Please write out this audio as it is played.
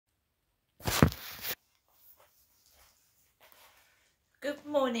Good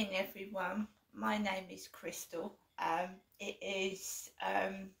morning, everyone. My name is Crystal. It is,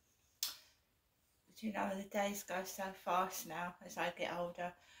 you know, the days go so fast now as I get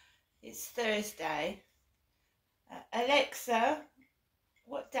older. It's Thursday. Alexa,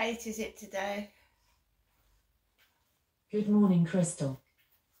 what date is it today? Good morning, Crystal.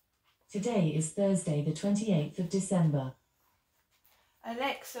 Today is Thursday, the 28th of December.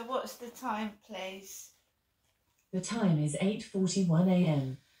 Alexa, what's the time, please? The time is 8:41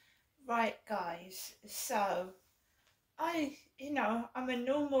 a.m. Right, guys. So, I'm a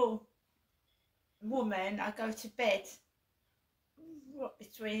normal woman. I go to bed,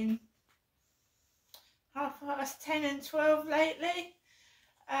 between 10:30 and 12 lately.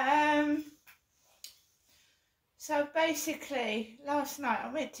 So basically, last night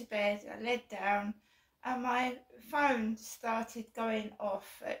I went to bed, I laid down, and my phone started going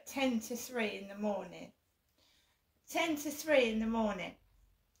off at 10 to 3 in the morning. 10 to 3 in the morning.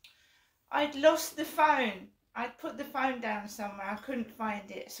 I'd lost the phone. I'd put the phone down somewhere. I couldn't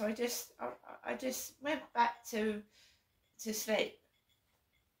find it, so I just went back to sleep.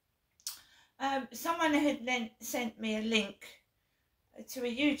 Someone had then sent me a link to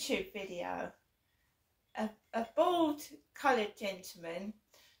a YouTube video. A bald coloured gentleman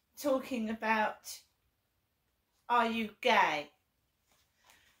talking about, are you gay?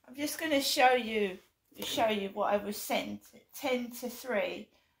 I'm just going to show you what I was sent at 10 to 3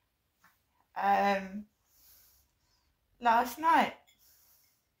 last night.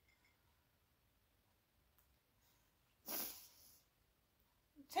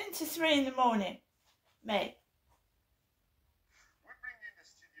 Ten to 3 in the morning, mate. We bring in the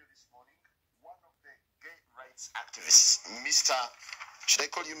studio this morning one of the gay rights activists, Mr. Should I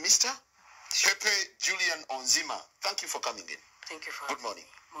call you Mr? Pepe Julian Onziema. Thank you for coming in. Thank you for Good morning.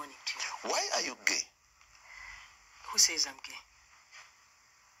 Morning to you. Why are you gay? Who says I'm gay?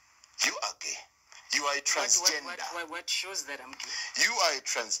 You are gay. You are a transgender. What shows that I'm gay? You are a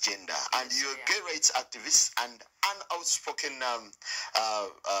transgender, and Yes, you're a I am. gay rights activist and an outspoken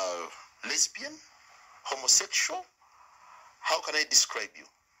lesbian, homosexual. How can I describe you?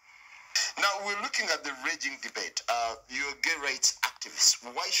 Now, we're looking at the raging debate. You're a gay rights activist.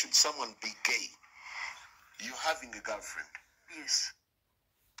 Why should someone be gay? You having a girlfriend. Yes.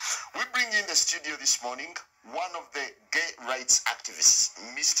 We bring in the studio this morning one of the gay rights activists,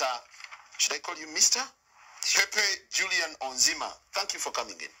 Mr. Should I call you Mr? Pepe Julian Onziema. Thank you for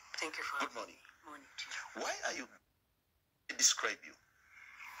coming in. Thank you for Good morning. Morning to you. Why are you? Describe you.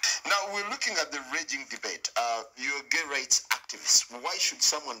 Now, we're looking at the raging debate. You're a gay rights activist. Why should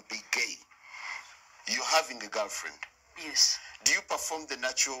someone be gay? You're having a girlfriend. Yes. Do you perform the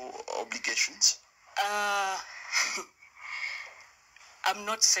natural obligations? I'm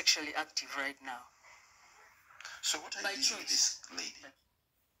not sexually active right now. So what are By you doing with choice. this lady?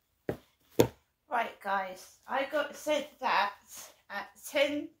 Right, guys, I got sent that at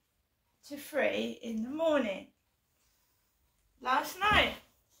 10 to 3 in the morning. Last night,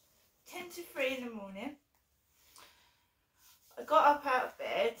 10 to 3 in the morning. I got up out of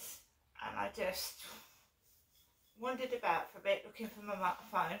bed and I just wandered about for a bit looking for my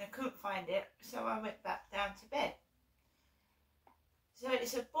phone. I couldn't find it, so I went back down to bed. So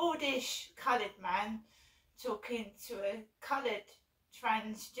it's a baldish coloured man talking to a coloured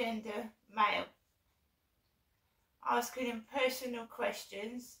transgender male, asking him personal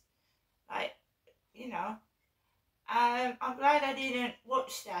questions, like, I'm glad I didn't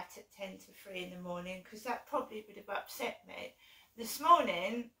watch that at 10 to 3 in the morning, because that probably would have upset me. This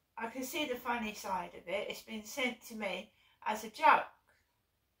morning, I can see the funny side of it. It's been sent to me as a joke.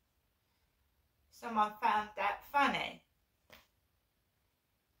 Someone found that funny.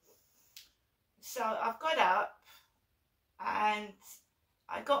 So I've got up and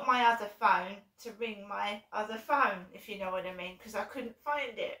I got my other phone to ring my other phone, if you know what I mean, because I couldn't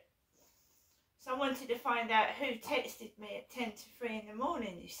find it. So I wanted to find out who texted me at 10 to 3 in the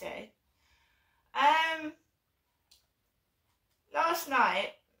morning, you see. Last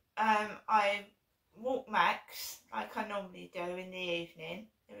night, I walked Max, like I normally do in the evening.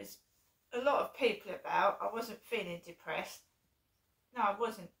 There was a lot of people about. I wasn't feeling depressed. No, I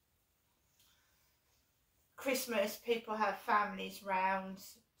wasn't. Christmas, people have families round,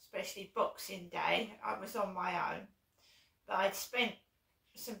 especially Boxing Day. I was on my own, but I'd spent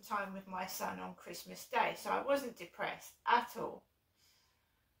some time with my son on Christmas Day, so I wasn't depressed at all.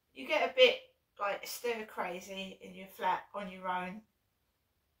 You get a bit like stir crazy in your flat on your own,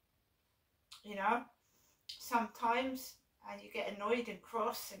 sometimes, and you get annoyed and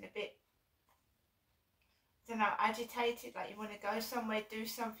cross and a bit, agitated, like you want to go somewhere, do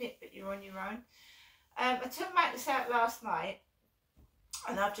something, but you're on your own. I took Max out last night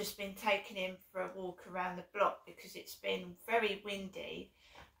and I've just been taking him for a walk around the block because it's been very windy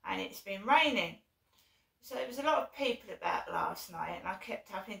and it's been raining. So there was a lot of people about last night, and I kept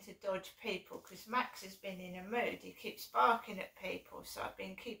having to dodge people because Max has been in a mood. He keeps barking at people, so I've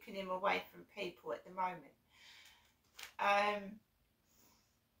been keeping him away from people at the moment.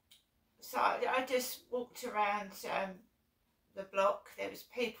 So I just walked around the block. There was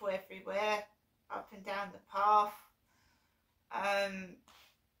people everywhere, up and down the path.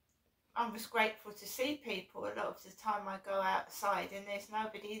 I was grateful to see people. A lot of the time I go outside and there's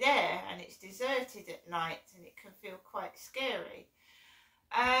nobody there, and it's deserted at night, and it can feel quite scary.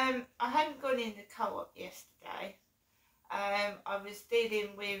 I hadn't gone in the co-op yesterday. I was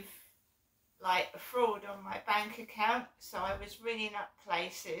dealing with like a fraud on my bank account, so I was ringing up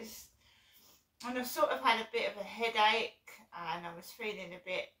places, and I sort of had a bit of a headache, and I was feeling a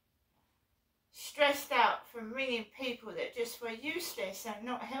bit stressed out from ringing people that just were useless and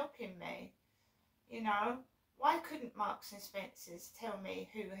not helping me. You know, why couldn't Marks and Spencer's tell me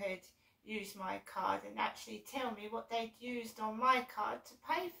who had used my card and actually tell me what they'd used on my card to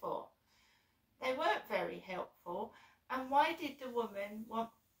pay for? They weren't very helpful. And why did the woman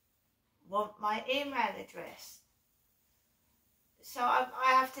want my email address? So I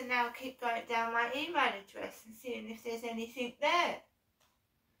have to now keep going down my email address and seeing if there's anything there.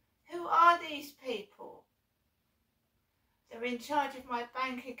 Who are these people? They're in charge of my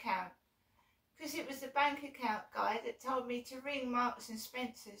bank account. Because it was the bank account guy that told me to ring Marks and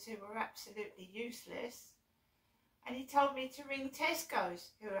Spencer's, who were absolutely useless. And he told me to ring Tesco's,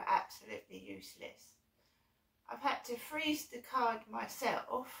 who are absolutely useless. I've had to freeze the card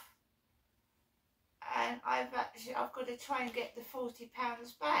myself. And I've got to try and get the £40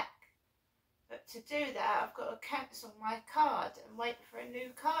 back. But to do that, I've got to cancel my card and wait for a new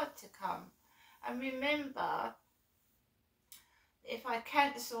card to come. And remember, if I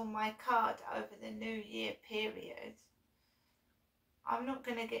cancel my card over the New Year period, I'm not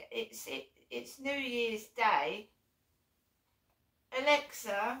going to get it's New Year's Day.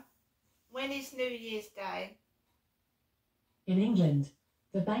 Alexa, when is New Year's Day? In England,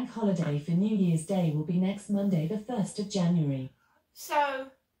 the bank holiday for New Year's Day will be next Monday, the 1st of January. So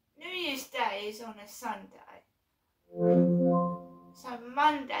New Year's Day is on a Sunday. So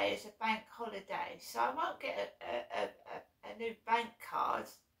Monday is a bank holiday. So I won't get a new bank card.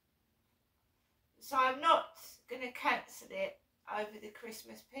 So I'm not going to cancel it over the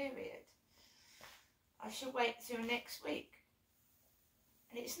Christmas period. I shall wait till next week.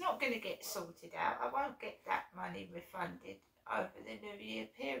 And it's not going to get sorted out. I won't get that money refunded over the New Year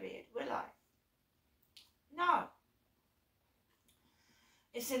period, will I? No.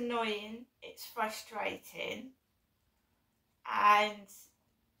 It's annoying, it's frustrating, and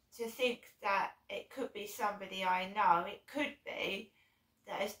to think that it could be somebody I know, it could be,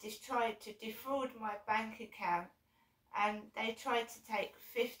 that has just tried to defraud my bank account, and they tried to take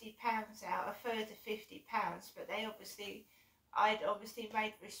 £50 out, a further £50, but I'd obviously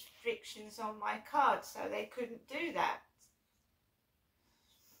made restrictions on my card, so they couldn't do that.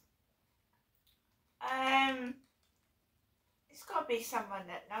 It's got to be someone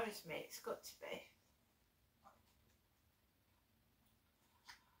that knows me. It's got to be.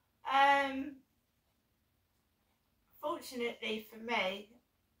 Fortunately for me,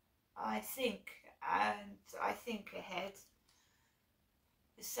 I think ahead.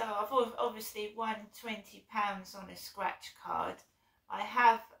 So I've obviously won £20 on a scratch card. I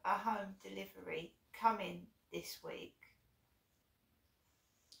have a home delivery coming this week.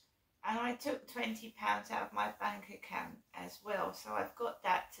 And I took £20 out of my bank account as well. So I've got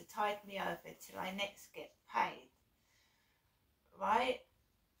that to tide me over till I next get paid. Right?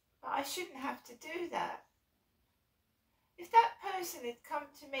 But I shouldn't have to do that. If that person had come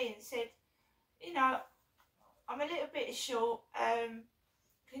to me and said, you know, I'm a little bit short,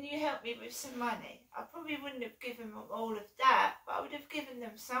 can you help me with some money? I probably wouldn't have given them all of that, but I would have given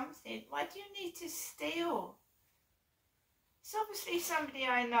them something. Why do you need to steal? It's obviously somebody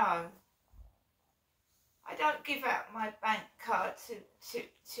I know. I don't give out my bank card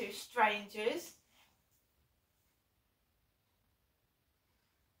to strangers.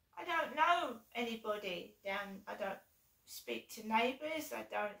 I don't know anybody I don't speak to neighbours. I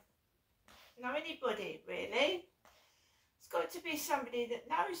don't know anybody really. It's got to be somebody that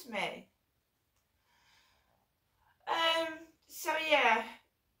knows me. So yeah,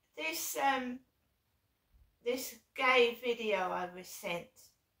 this gay video I was sent,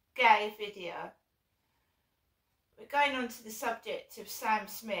 gay video. We're going on to the subject of Sam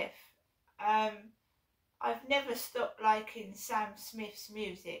Smith. I've never stopped liking Sam Smith's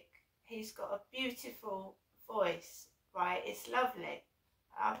music. He's got a beautiful voice, right? It's lovely.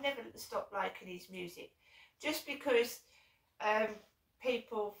 I've never stopped liking his music. Just because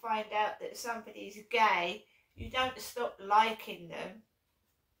people find out that somebody's gay, you don't stop liking them.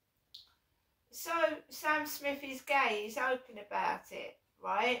 So Sam Smith is gay, he's open about it,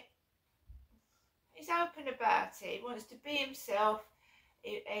 right? He's open about it, he wants to be himself.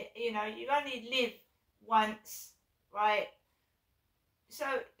 You know, you only live once, right? So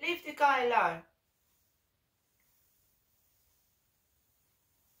leave the guy alone.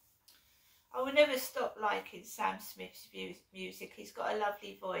 I will never stop liking Sam Smith's music. He's got a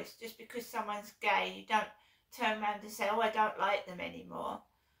lovely voice. Just because someone's gay, you don't turn around and say, oh, I don't like them anymore.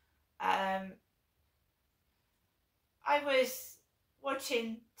 I was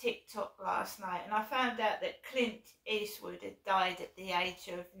watching TikTok last night and I found out that Clint Eastwood had died at the age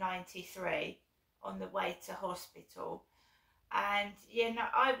of 93 on the way to hospital. And, you know,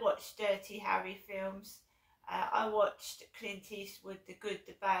 I watched Dirty Harry films. I watched Clint Eastwood, The Good,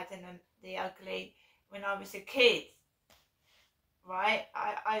 the Bad and the Ugly when I was a kid, right?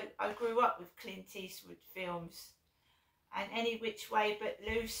 I grew up with Clint Eastwood films. And Any Which Way But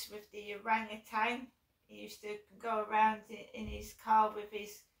Loose with the orangutan. He used to go around in his car with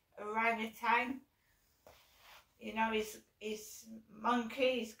his orangutan. You know, his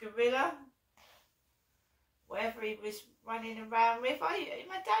monkey, his gorilla. Whatever he was running around with. My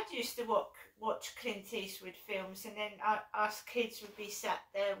dad used to watch Clint Eastwood films, and then us kids would be sat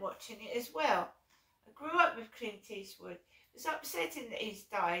there watching it as well. I grew up with Clint Eastwood. It's upsetting that he's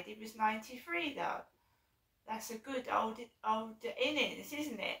died. He was 93 though. That's a good old innings,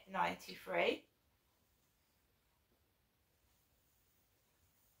 isn't it? 93.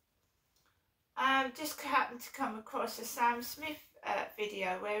 Just happened to come across a Sam Smith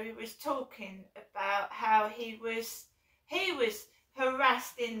video where he was talking about how he was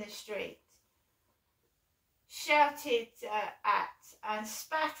harassed in the street, shouted at and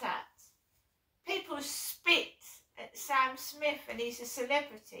spat at. People spit at Sam Smith, and he's a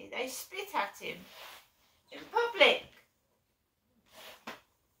celebrity. They spit at him in public.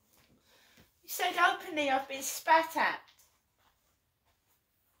 He said openly, I've been spat at.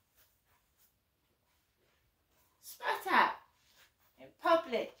 Spat at in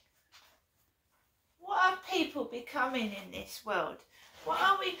public. What are people becoming in this world? What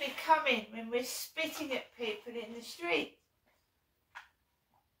are we becoming when we're spitting at people in the street?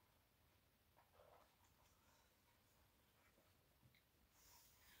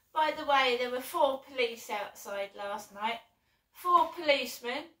 By the way, there were 4 police outside last night. 4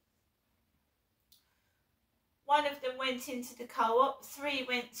 policemen. One of them went into the co-op. 3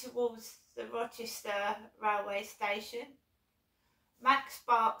 went towards the Rochester railway station. Max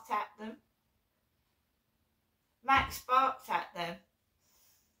barked at them.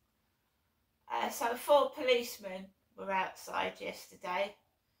 So 4 policemen were outside yesterday,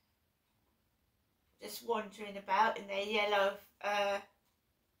 just wandering about in their yellow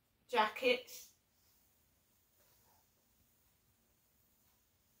jackets.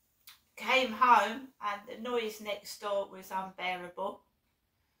 Came home and the noise next door was unbearable.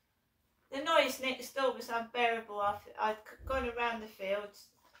 The noise next door was unbearable after I'd gone around the fields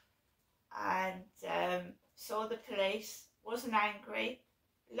and saw the police, wasn't angry.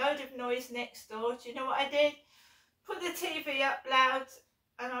 Load of noise next door. Do you know what I did? Put the TV up loud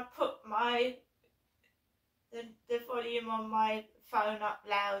and I put the volume on my phone up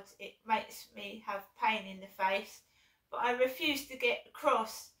loud. It makes me have pain in the face. But I refuse to get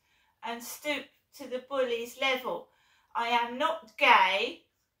across and stoop to the bully's level. I am not gay.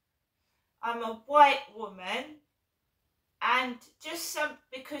 I'm a white woman, and just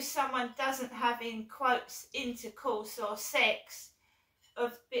because someone doesn't have, in quotes, intercourse or sex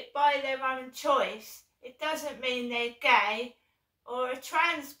by their own choice, it doesn't mean they're gay or a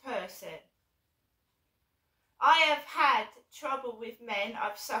trans person. I have had trouble with men.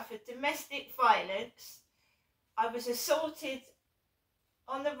 I've suffered domestic violence. I was assaulted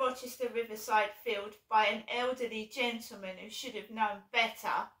on the Rochester Riverside field by an elderly gentleman who should have known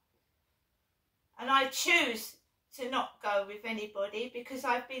better. And I choose to not go with anybody because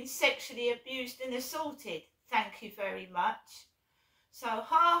I've been sexually abused and assaulted. Thank you very much. So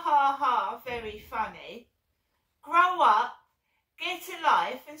ha ha ha, very funny. Grow up, get a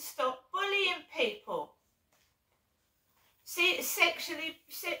life and stop bullying people. See, it's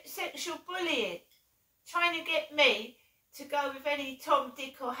sexual bullying. Trying to get me to go with any Tom,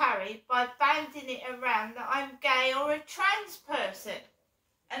 Dick or Harry by banding it around that I'm gay or a trans person.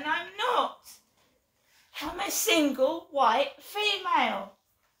 And I'm not. I'm a single white female.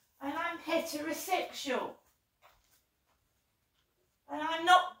 And I'm heterosexual. And I'm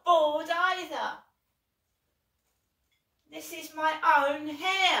not bored either. This is my own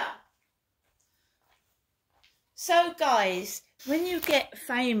hair. So guys, when you get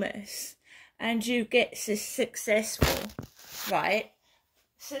famous and you get successful, right,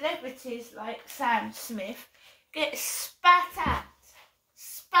 celebrities like Sam Smith get spat at,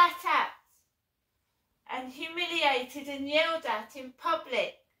 and humiliated and yelled at in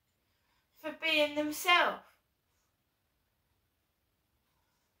public for being themselves.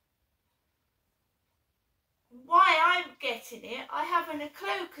 Why I'm getting it, I haven't a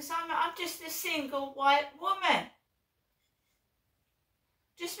clue, because I'm just a single white woman.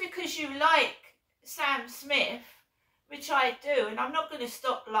 Just because you like Sam Smith, which I do, and I'm not going to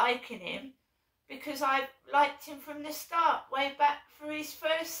stop liking him, because I liked him from the start, way back for his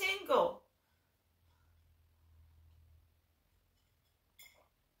first single.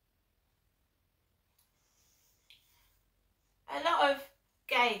 A lot of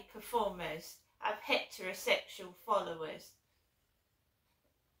gay performers have heterosexual followers.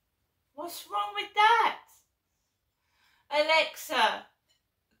 What's wrong with that? Alexa,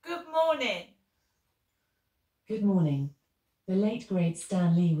 good morning. Good morning. The late great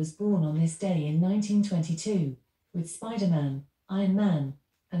Stan Lee was born on this day in 1922, with Spider-Man, Iron Man,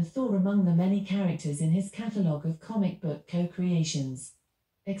 and Thor among the many characters in his catalogue of comic book co-creations.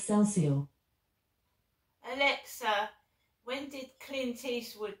 Excelsior. Alexa, when did Clint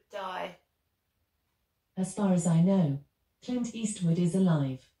Eastwood die? As far as I know, Clint Eastwood is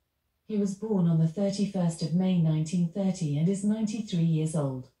alive. He was born on the 31st of May 1930 and is 93 years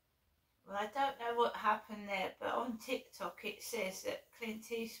old. Well, I don't know what happened there, but on TikTok it says that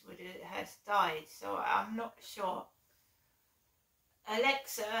Clint Eastwood has died, so I'm not sure.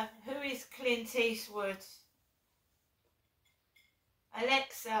 Alexa, who is Clint Eastwood?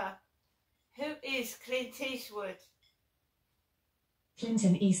 Alexa, who is Clint Eastwood?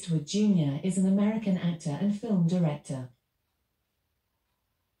 Clinton Eastwood Jr. is an American actor and film director.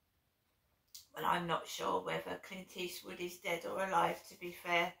 Well, I'm not sure whether Clint Eastwood is dead or alive, to be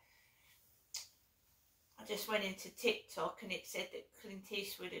fair. I just went into TikTok and it said that Clint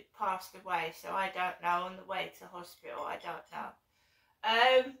Eastwood had passed away, so I don't know. On the way to hospital, I don't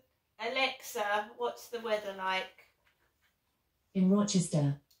know. Alexa, what's the weather like? In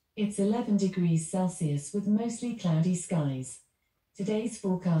Rochester, it's 11 degrees Celsius with mostly cloudy skies. Today's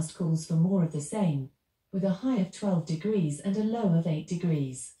forecast calls for more of the same, with a high of 12 degrees and a low of 8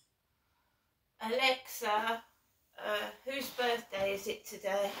 degrees. Alexa, whose birthday is it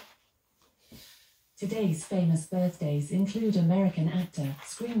today? Today's famous birthdays include American actor,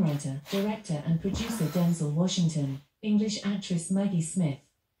 screenwriter, director and producer Denzel Washington, English actress Maggie Smith,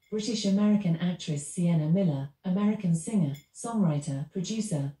 British-American actress Sienna Miller, American singer, songwriter,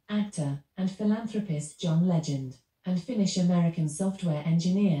 producer, actor, and philanthropist John Legend, and Finnish-American software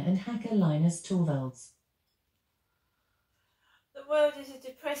engineer and hacker Linus Torvalds. The world is a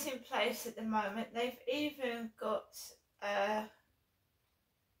depressing place at the moment. They've even got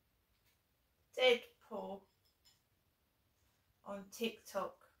Deadpool on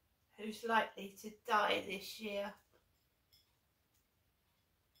TikTok, who's likely to die this year.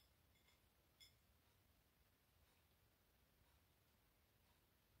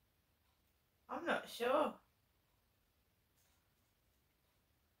 I'm not sure.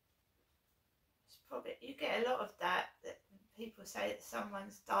 It's probably, you get a lot of that people say that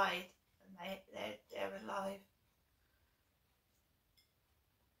someone's died and they're alive.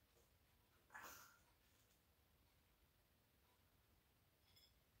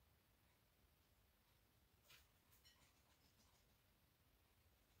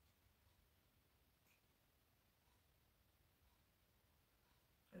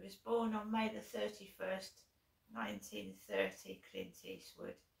 He was born on May the 31st, 1930, Clint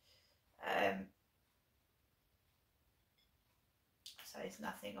Eastwood. So there's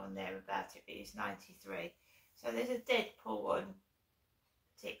nothing on there about it, but he's 93. So there's a Deadpool on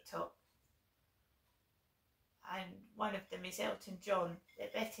TikTok. And one of them is Elton John. They're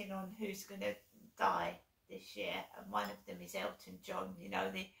betting on who's going to die this year. And one of them is Elton John, you know,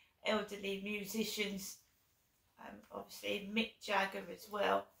 the elderly musicians. Obviously Mick Jagger as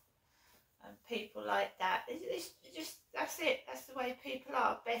well. And people like that. It's just, that's it. That's the way people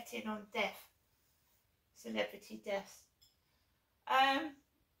are, betting on death. Celebrity deaths.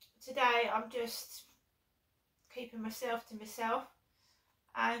 Today I'm just keeping myself to myself,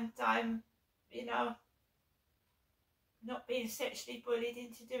 and I'm, you know, not being sexually bullied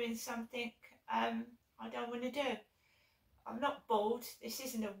into doing something I don't want to do. I'm not bald. This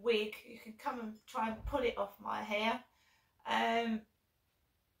isn't a wig. You can come and try and pull it off my hair. They're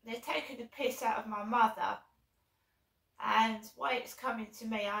taking the piss out of my mother, and why it's coming to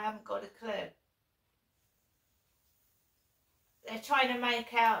me, I haven't got a clue. they're trying to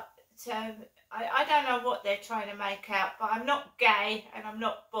make out, I don't know what they're trying to make out, but I'm not gay and I'm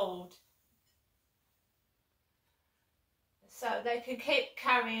not bald. So they can keep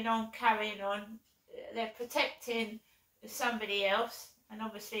carrying on. They're protecting somebody else, and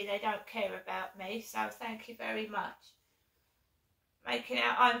obviously they don't care about me, so thank you very much. Making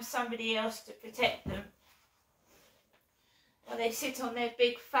out I'm somebody else to protect them. Well, they sit on their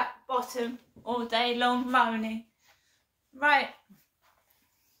big fat bottom all day long moaning. Right.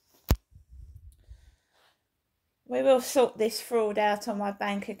 We will sort this fraud out on my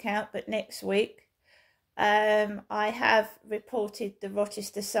bank account, but next week. I have reported the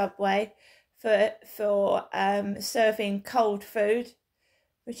Rochester subway for serving cold food,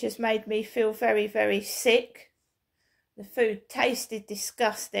 which has made me feel very, very sick. The food tasted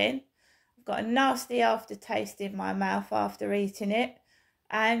disgusting. I've got a nasty aftertaste in my mouth after eating it.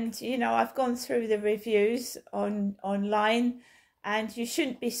 And, you know, I've gone through the reviews online, and you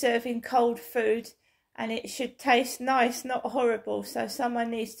shouldn't be serving cold food, and it should taste nice, not horrible. So someone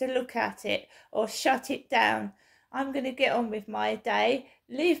needs to look at it or shut it down. I'm going to get on with my day.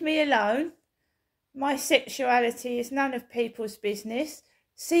 Leave me alone. My sexuality is none of people's business.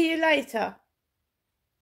 See you later.